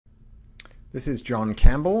This is John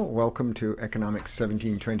Campbell. Welcome to Economics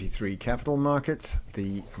 1723 Capital Markets,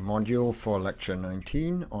 the module for Lecture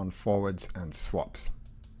 19 on forwards and swaps.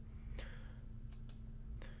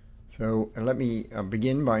 So let me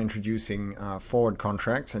begin by introducing forward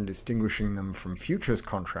contracts and distinguishing them from futures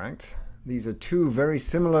contracts. These are two very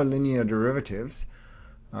similar linear derivatives.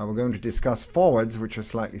 We're going to discuss forwards, which are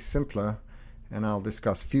slightly simpler, and I'll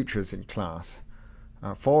discuss futures in class.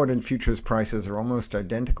 Forward and futures prices are almost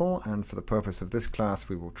identical, and for the purpose of this class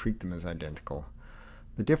we will treat them as identical.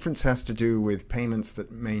 The difference has to do with payments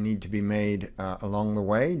that may need to be made along the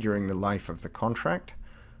way during the life of the contract.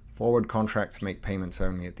 Forward contracts make payments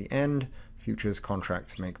only at the end. Futures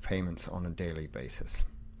contracts make payments on a daily basis.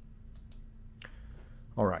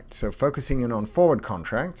 Alright, so focusing in on forward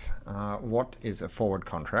contracts, what is a forward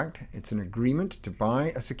contract? It's an agreement to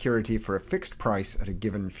buy a security for a fixed price at a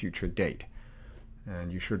given future date.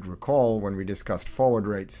 And you should recall when we discussed forward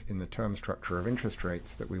rates in the term structure of interest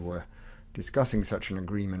rates that we were discussing such an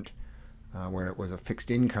agreement where it was a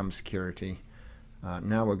fixed income security.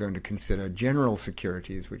 Now we're going to consider general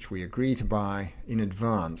securities which we agree to buy in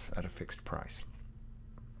advance at a fixed price.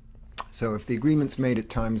 So if the agreement's made at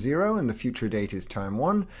time 0 and the future date is time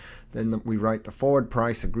 1, then we write the forward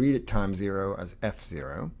price agreed at time 0 as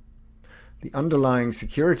F0. The underlying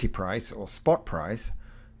security price or spot price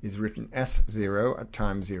is written S0 at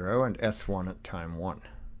time 0 and S1 at time 1.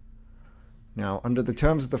 Now, under the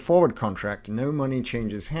terms of the forward contract, no money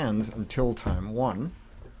changes hands until time 1,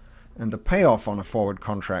 and the payoff on a forward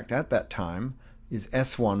contract at that time is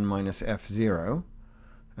S1 minus F0,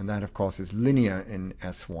 and that, of course, is linear in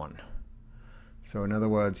S1. So, in other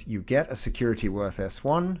words, you get a security worth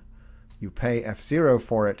S1, you pay F0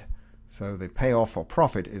 for it, so the payoff or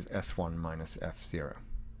profit is S1 minus F0.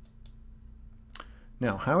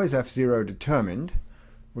 Now, how is F0 determined?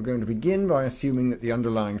 We're going to begin by assuming that the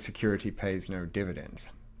underlying security pays no dividends.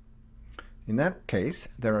 In that case,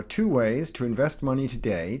 there are two ways to invest money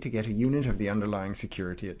today to get a unit of the underlying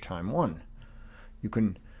security at time 1.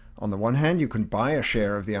 On the one hand, you can buy a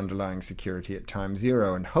share of the underlying security at time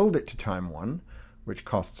 0 and hold it to time 1, which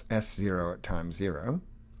costs S0 at time 0.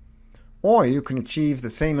 Or you can achieve the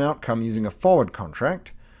same outcome using a forward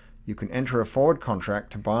contract. You can enter a forward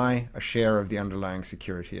contract to buy a share of the underlying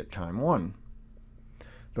security at time 1.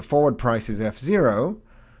 The forward price is F0,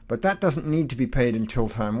 but that doesn't need to be paid until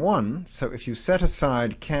time 1, so if you set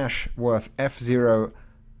aside cash worth F0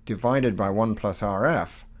 divided by 1 plus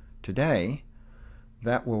RF today,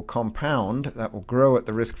 that will compound, that will grow at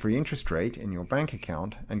the risk-free interest rate in your bank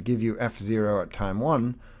account and give you F0 at time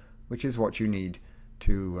 1, which is what you need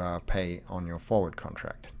to pay on your forward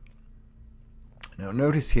contract. Now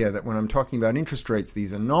notice here that when I'm talking about interest rates,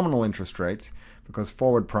 these are nominal interest rates because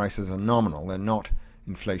forward prices are nominal. They're not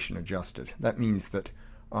inflation adjusted. That means that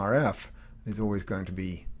RF is always going to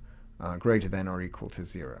be greater than or equal to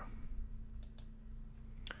 0.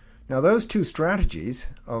 Now those two strategies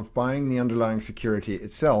of buying the underlying security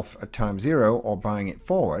itself at time 0 or buying it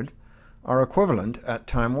forward are equivalent at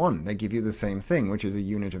time 1. They give you the same thing, which is a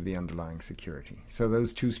unit of the underlying security. So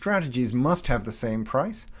those two strategies must have the same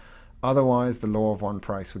price. Otherwise, the law of one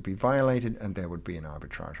price would be violated and there would be an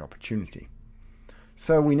arbitrage opportunity.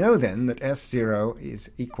 So we know then that S0 is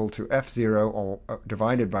equal to F0 or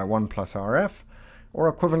divided by 1 plus RF,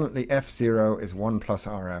 or equivalently F0 is 1 plus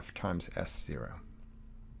RF times S0.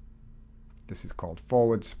 This is called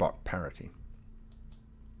forward spot parity.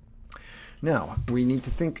 Now, we need to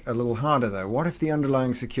think a little harder though. What if the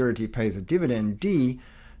underlying security pays a dividend D,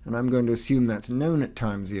 and I'm going to assume that's known at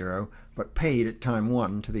time 0, but paid at time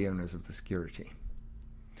 1 to the owners of the security?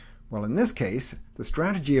 Well, in this case, the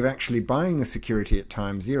strategy of actually buying the security at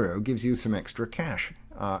time 0 gives you some extra cash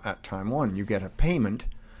at time 1. You get a payment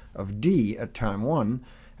of D at time 1,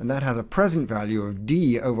 and that has a present value of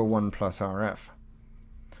D over 1 plus RF.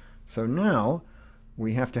 So now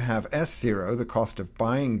we have to have S0, the cost of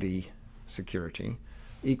buying the security,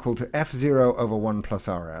 equal to F0 over 1 plus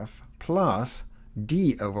RF plus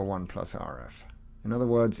D over 1 plus RF. In other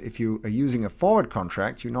words, if you are using a forward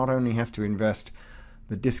contract, you not only have to invest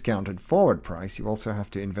the discounted forward price, you also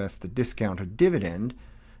have to invest the discounted dividend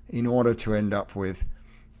in order to end up with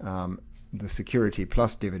the security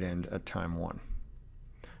plus dividend at time 1.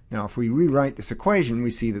 Now, if we rewrite this equation,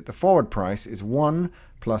 we see that the forward price is 1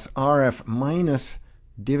 plus RF minus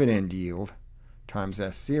dividend yield times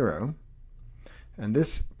S0. And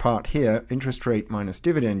this part here, interest rate minus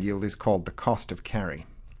dividend yield, is called the cost of carry.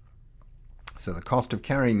 So the cost of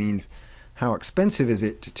carry means how expensive is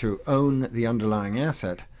it to own the underlying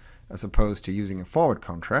asset as opposed to using a forward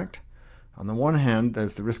contract. On the one hand,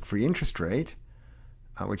 there's the risk-free interest rate,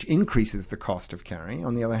 which increases the cost of carry.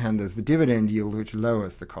 On the other hand, there's the dividend yield, which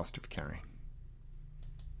lowers the cost of carry.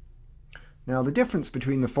 Now, the difference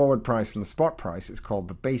between the forward price and the spot price is called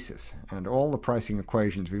the basis, and all the pricing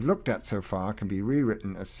equations we've looked at so far can be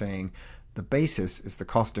rewritten as saying the basis is the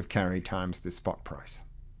cost of carry times the spot price.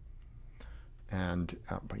 And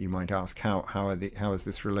but you might ask, how is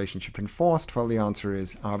this relationship enforced? Well, the answer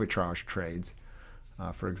is arbitrage trades.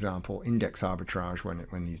 For example, index arbitrage,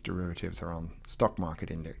 when these derivatives are on stock market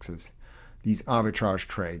indexes. These arbitrage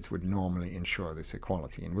trades would normally ensure this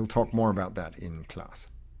equality, and we'll talk more about that in class.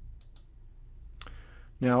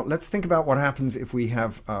 Now, let's think about what happens if we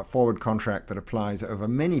have a forward contract that applies over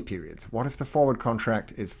many periods. What if the forward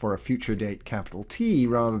contract is for a future date capital T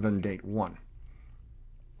rather than date 1?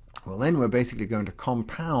 Well, then we're basically going to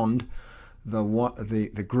compound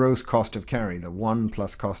the gross cost of carry, the 1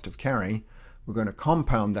 plus cost of carry. We're going to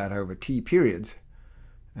compound that over T periods.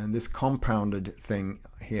 And this compounded thing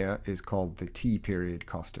here is called the T period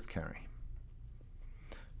cost of carry.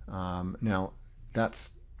 Now,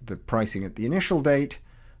 that's the pricing at the initial date.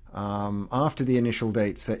 After the initial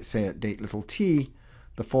date, say at date little t,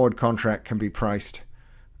 the forward contract can be priced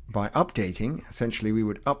by updating. Essentially, we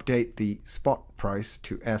would update the spot price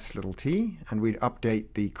to S little t, and we'd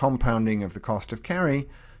update the compounding of the cost of carry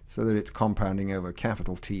so that it's compounding over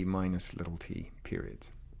capital T minus little t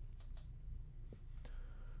periods.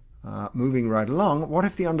 Moving right along, what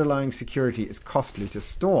if the underlying security is costly to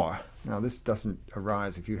store? Now, this doesn't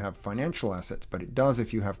arise if you have financial assets, but it does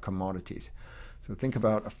if you have commodities. So think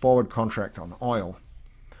about a forward contract on oil.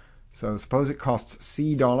 So suppose it costs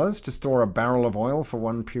C dollars to store a barrel of oil for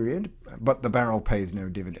one period, but the barrel pays no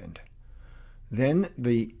dividend. Then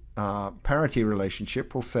the parity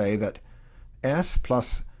relationship will say that S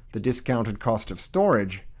plus the discounted cost of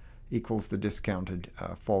storage equals the discounted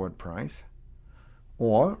forward price.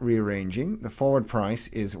 Or, rearranging, the forward price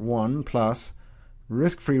is 1 plus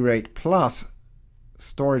risk-free rate plus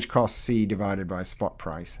storage cost C divided by spot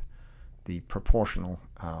price, the proportional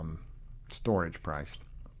storage price,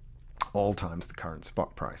 all times the current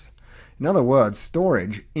spot price. In other words,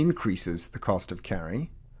 storage increases the cost of carry.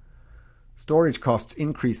 Storage costs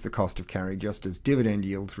increase the cost of carry just as dividend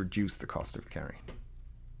yields reduce the cost of carry.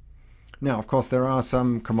 Now, of course, there are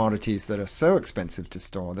some commodities that are so expensive to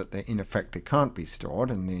store that in effect they can't be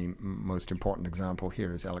stored, and the most important example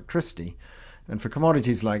here is electricity. And for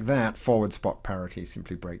commodities like that, forward spot parity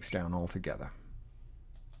simply breaks down altogether.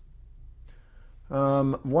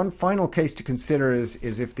 One final case to consider is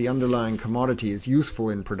if the underlying commodity is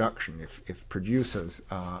useful in production, if producers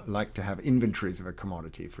like to have inventories of a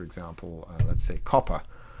commodity, for example, let's say copper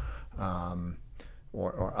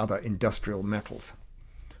or other industrial metals.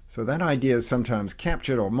 So that idea is sometimes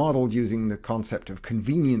captured or modeled using the concept of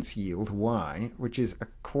convenience yield, Y, which is a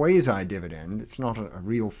quasi-dividend. It's not a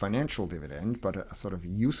real financial dividend, but a sort of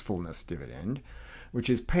usefulness dividend, which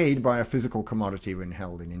is paid by a physical commodity when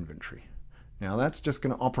held in inventory. Now that's just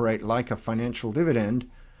going to operate like a financial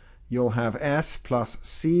dividend. You'll have S plus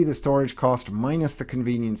C, the storage cost, minus the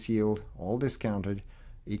convenience yield, all discounted,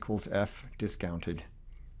 equals F discounted.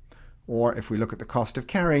 Or if we look at the cost of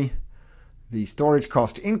carry, the storage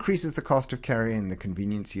cost increases the cost of carry and the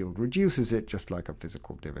convenience yield reduces it, just like a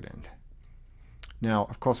physical dividend. Now,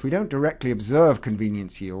 of course, we don't directly observe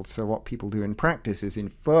convenience yield, so what people do in practice is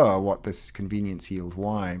infer what this convenience yield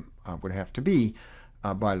Y would have to be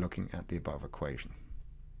by looking at the above equation.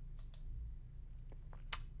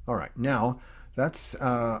 All right, now that's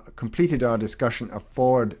completed our discussion of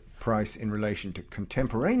forward price in relation to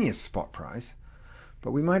contemporaneous spot price.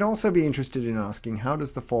 But we might also be interested in asking, how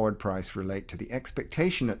does the forward price relate to the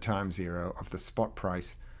expectation at time zero of the spot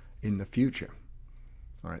price in the future?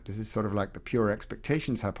 All right, this is sort of like the pure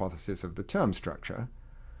expectations hypothesis of the term structure.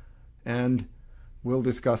 And we'll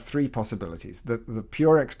discuss three possibilities. The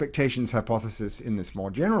pure expectations hypothesis in this more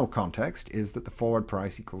general context is that the forward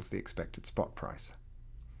price equals the expected spot price.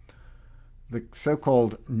 The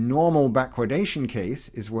so-called normal backwardation case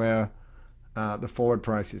is where the forward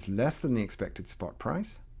price is less than the expected spot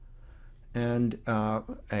price, and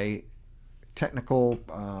a technical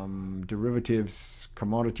derivatives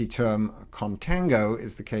commodity term contango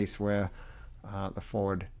is the case where the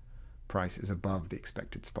forward price is above the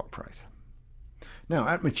expected spot price. Now,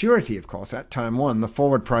 at maturity, of course, at time one, the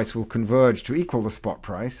forward price will converge to equal the spot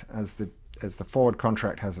price. As the forward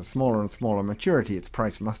contract has a smaller and smaller maturity, its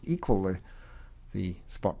price must equal the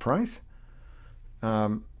spot price.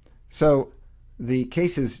 So the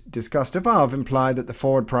cases discussed above imply that the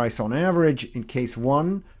forward price on average in case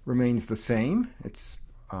 1 remains the same. It's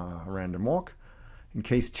a random walk. In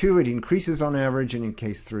case 2, it increases on average, and in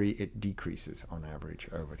case 3, it decreases on average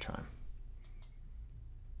over time.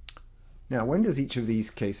 Now, when does each of these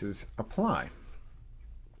cases apply?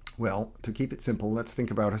 Well, to keep it simple, let's think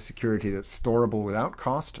about a security that's storable without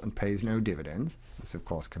cost and pays no dividends. This, of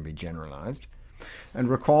course, can be generalized. And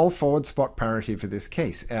recall forward spot parity for this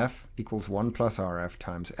case. F equals 1 plus RF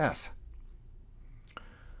times S.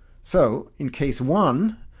 So, in case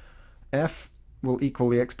 1, F will equal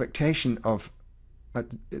the expectation of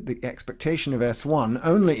S1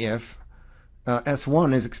 only if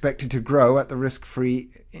S1 is expected to grow at the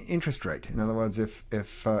risk-free interest rate. In other words, if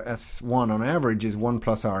S1 on average is 1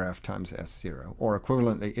 plus RF times S0, or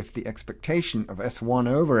equivalently, if the expectation of S1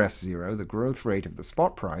 over S0, the growth rate of the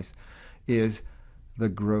spot price, is the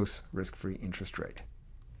gross risk-free interest rate.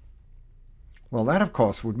 Well, that, of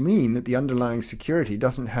course, would mean that the underlying security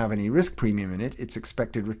doesn't have any risk premium in it. Its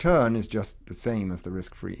expected return is just the same as the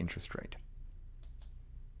risk-free interest rate.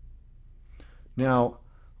 Now,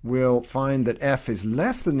 we'll find that F is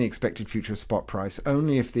less than the expected future spot price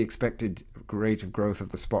only if the expected rate of growth of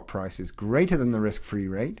the spot price is greater than the risk-free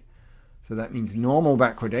rate. So that means normal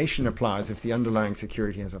backwardation applies if the underlying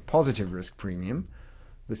security has a positive risk premium.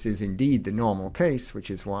 This is indeed the normal case, which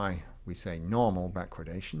is why we say normal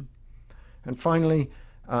backwardation. And finally,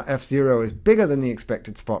 F0 is bigger than the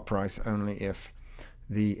expected spot price only if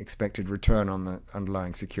the expected return on the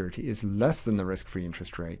underlying security is less than the risk-free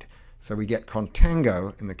interest rate. So we get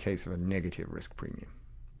contango in the case of a negative risk premium.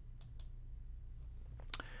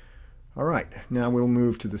 All right, now we'll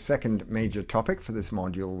move to the second major topic for this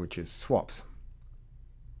module, which is swaps.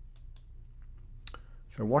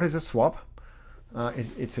 So what is a swap?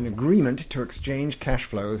 It's an agreement to exchange cash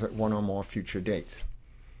flows at one or more future dates.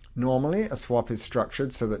 Normally, a swap is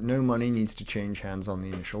structured so that no money needs to change hands on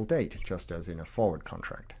the initial date, just as in a forward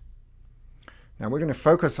contract. Now we're going to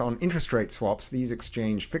focus on interest rate swaps. These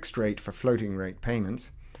exchange fixed rate for floating rate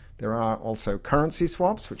payments. There are also currency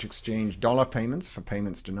swaps, which exchange dollar payments for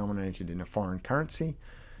payments denominated in a foreign currency.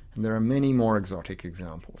 And there are many more exotic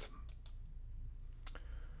examples.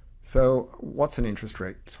 So what's an interest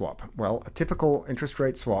rate swap? Well, a typical interest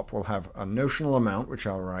rate swap will have a notional amount, which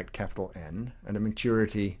I'll write capital N, and a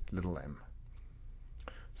maturity little m.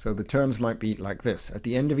 So the terms might be like this. At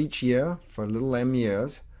the end of each year, for little m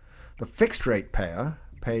years, the fixed rate payer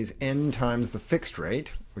pays n times the fixed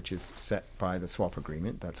rate, which is set by the swap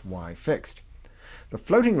agreement. That's y fixed. The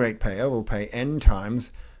floating rate payer will pay n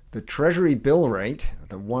times the Treasury bill rate,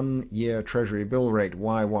 the 1-year Treasury bill rate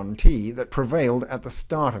Y1T, that prevailed at the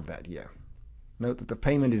start of that year. Note that the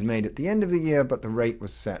payment is made at the end of the year, but the rate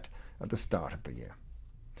was set at the start of the year.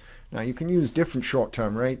 Now you can use different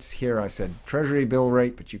short-term rates. Here I said Treasury bill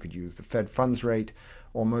rate, but you could use the Fed funds rate,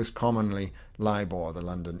 or most commonly LIBOR, the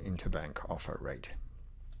London Interbank Offer Rate.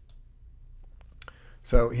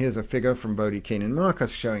 So here's a figure from Bodie, Kane, and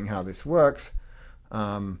Marcus showing how this works.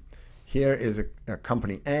 Here is a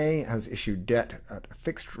company A has issued debt at a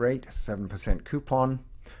fixed rate, 7% coupon.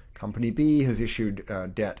 Company B has issued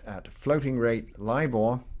debt at floating rate,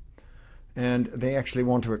 LIBOR, and they actually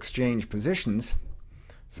want to exchange positions.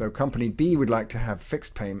 So company B would like to have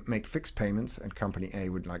make fixed payments, and company A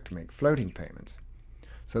would like to make floating payments.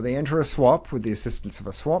 So they enter a swap with the assistance of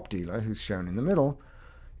a swap dealer, who's shown in the middle.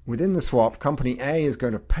 Within the swap, company A is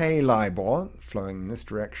going to pay LIBOR, flowing in this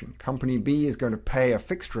direction. Company B is going to pay a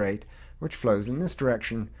fixed rate, which flows in this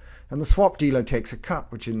direction. And the swap dealer takes a cut,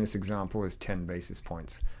 which in this example is 10 basis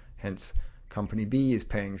points. Hence, company B is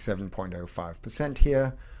paying 7.05%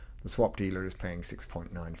 here. The swap dealer is paying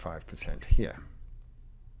 6.95% here.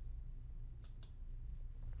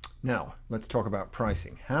 Now, let's talk about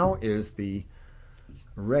pricing. How is the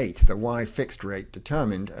rate, the Y fixed rate,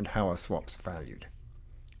 determined, and how are swaps valued?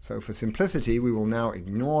 So for simplicity, we will now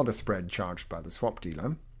ignore the spread charged by the swap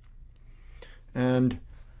dealer. And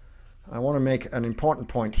I want to make an important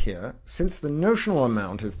point here. Since the notional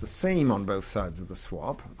amount is the same on both sides of the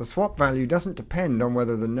swap value doesn't depend on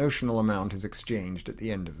whether the notional amount is exchanged at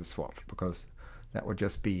the end of the swap, because that would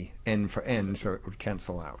just be n for n, so it would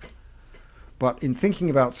cancel out. But in thinking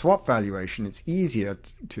about swap valuation, it's easier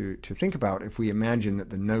to think about if we imagine that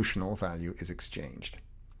the notional value is exchanged.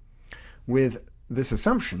 With this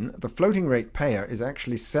assumption, the floating rate payer is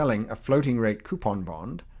actually selling a floating rate coupon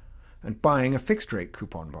bond and buying a fixed rate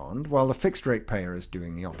coupon bond, while the fixed rate payer is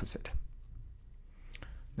doing the opposite.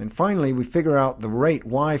 Then finally, we figure out the rate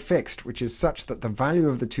Y fixed, which is such that the value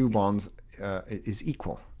of the two bonds is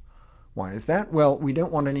equal. Why is that? Well, we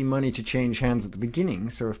don't want any money to change hands at the beginning,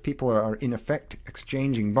 so if people are in effect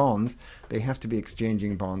exchanging bonds, they have to be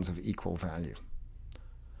exchanging bonds of equal value.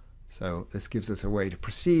 So this gives us a way to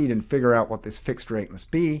proceed and figure out what this fixed rate must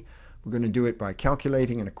be. We're going to do it by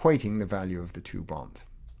calculating and equating the value of the two bonds.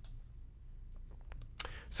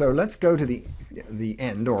 So let's go to the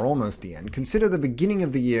end, or almost the end. Consider the beginning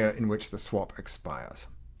of the year in which the swap expires.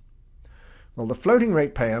 Well, the floating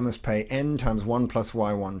rate payer must pay n times 1 plus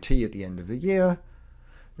y1t at the end of the year.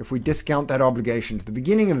 If we discount that obligation to the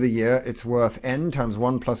beginning of the year, it's worth n times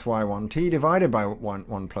 1 plus y1t divided by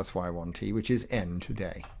 1 plus y1t, which is n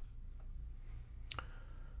today.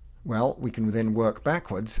 Well, we can then work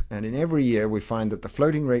backwards, and in every year we find that the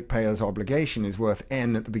floating rate payer's obligation is worth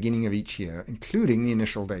n at the beginning of each year, including the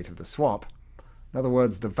initial date of the swap. In other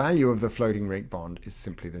words, the value of the floating rate bond is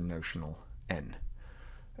simply the notional n.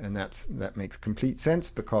 And that makes complete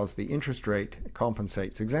sense because the interest rate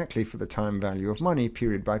compensates exactly for the time value of money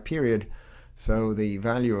period by period, so the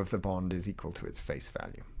value of the bond is equal to its face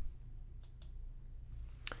value.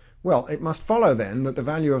 Well, it must follow then that the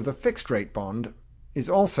value of the fixed rate bond is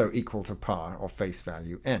also equal to par, or face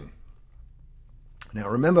value, n. Now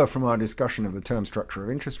remember from our discussion of the term structure of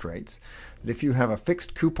interest rates that if you have a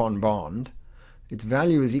fixed coupon bond, its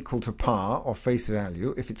value is equal to par, or face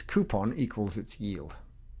value, if its coupon equals its yield.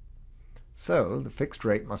 So the fixed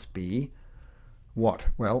rate must be what?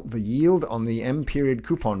 Well, the yield on the M-period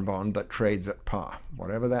coupon bond that trades at par.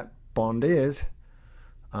 Whatever that bond is,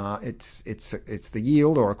 it's the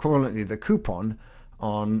yield, or equivalently the coupon,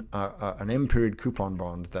 on an M-period coupon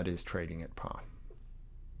bond that is trading at par.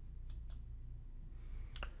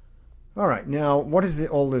 All right, now what is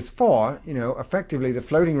all this for? Effectively the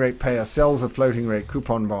floating rate payer sells a floating rate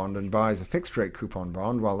coupon bond and buys a fixed rate coupon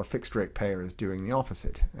bond, while the fixed rate payer is doing the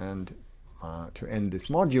opposite. And to end this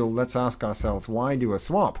module, let's ask ourselves, why do a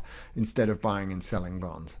swap instead of buying and selling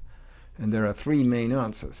bonds? And there are three main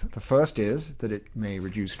answers. The first is that it may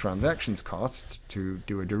reduce transactions costs to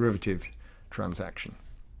do a derivative transaction.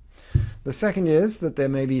 The second is that there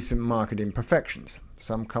may be some market imperfections.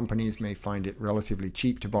 Some companies may find it relatively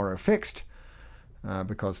cheap to borrow fixed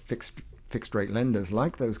because fixed rate lenders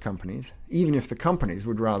like those companies, even if the companies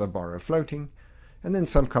would rather borrow floating. And then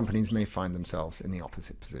some companies may find themselves in the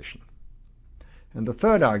opposite position. And the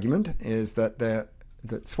third argument is that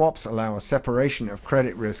swaps allow a separation of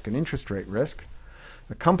credit risk and interest rate risk.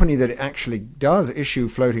 The company that actually does issue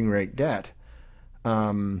floating rate debt,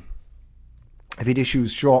 if it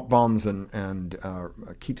issues short bonds and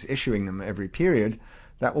keeps issuing them every period,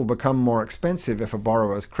 that will become more expensive if a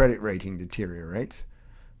borrower's credit rating deteriorates.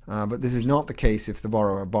 But this is not the case if the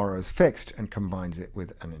borrower borrows fixed and combines it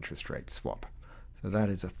with an interest rate swap. So that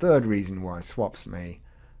is a third reason why swaps may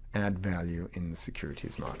add value in the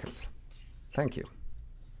securities markets. Thank you.